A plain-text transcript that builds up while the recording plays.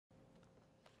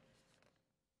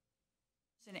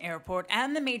Airport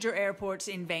and the major airports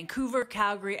in Vancouver,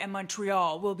 Calgary and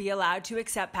Montreal will be allowed to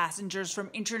accept passengers from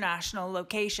international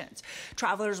locations.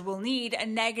 Travelers will need a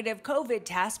negative COVID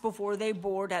test before they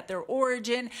board at their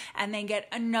origin and then get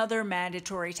another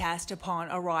mandatory test upon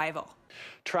arrival.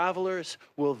 Travelers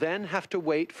will then have to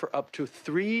wait for up to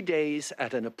 3 days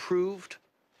at an approved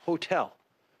hotel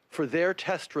for their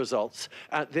test results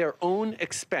at their own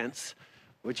expense,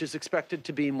 which is expected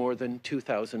to be more than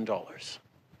 $2,000.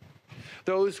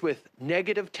 Those with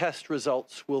negative test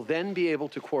results will then be able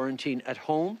to quarantine at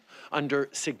home under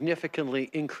significantly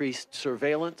increased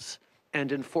surveillance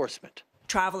and enforcement.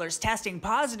 Travelers testing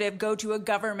positive go to a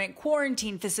government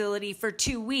quarantine facility for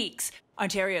 2 weeks.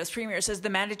 Ontario's premier says the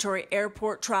mandatory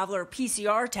airport traveler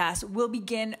PCR test will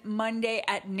begin Monday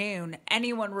at noon.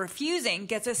 Anyone refusing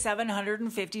gets a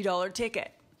 $750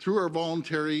 ticket. Through our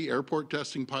voluntary airport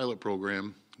testing pilot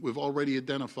program, we've already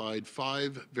identified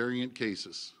 5 variant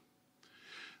cases.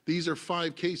 These are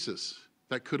 5 cases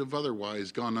that could have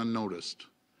otherwise gone unnoticed.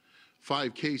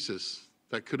 5 cases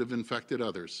that could have infected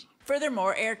others.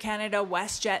 Furthermore, Air Canada,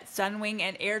 WestJet, Sunwing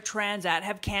and Air Transat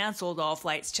have cancelled all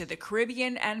flights to the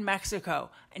Caribbean and Mexico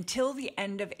until the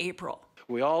end of April.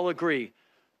 We all agree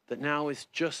that now is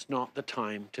just not the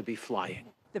time to be flying.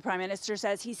 The Prime Minister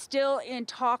says he's still in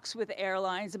talks with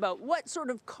airlines about what sort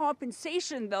of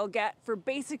compensation they'll get for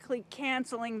basically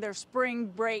cancelling their spring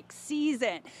break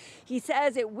season. He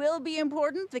says it will be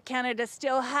important that Canada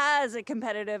still has a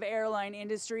competitive airline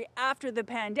industry after the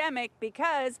pandemic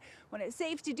because when it's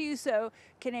safe to do so,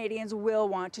 Canadians will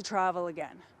want to travel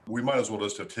again. We might as well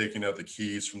just have taken out the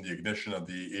keys from the ignition of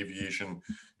the aviation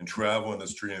and travel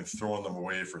industry and thrown them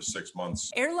away for 6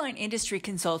 months. Airline industry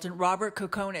consultant Robert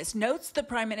Kokonis notes the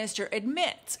Prime Minister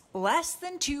admits less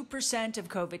than 2% of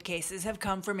COVID cases have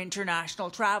come from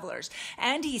international travelers.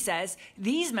 And he says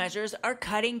these measures are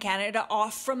cutting Canada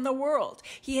off from the world.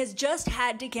 He has just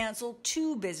had to cancel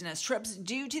 2 business trips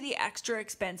due to the extra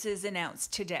expenses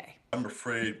announced today. I'm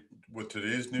afraid with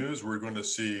today's news, we're going to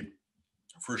see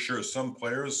for sure some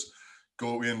players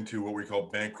go into what we call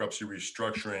bankruptcy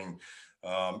restructuring.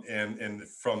 And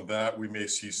from that, we may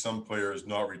see some players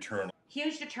not return.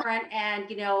 Huge deterrent. And,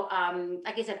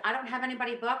 like I said, I don't have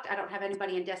anybody booked. I don't have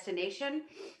anybody in destination.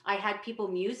 I had people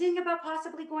musing about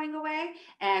possibly going away.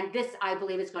 And this, I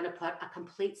believe, is going to put a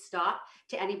complete stop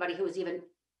to anybody who is even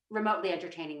remotely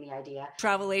entertaining the idea.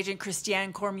 Travel agent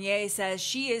Christiane Cormier says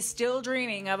she is still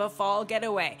dreaming of a fall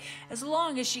getaway, as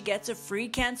long as she gets a free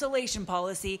cancellation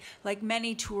policy like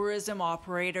many tourism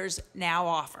operators now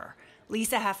offer.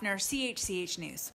 Lisa Hefner, CHCH News.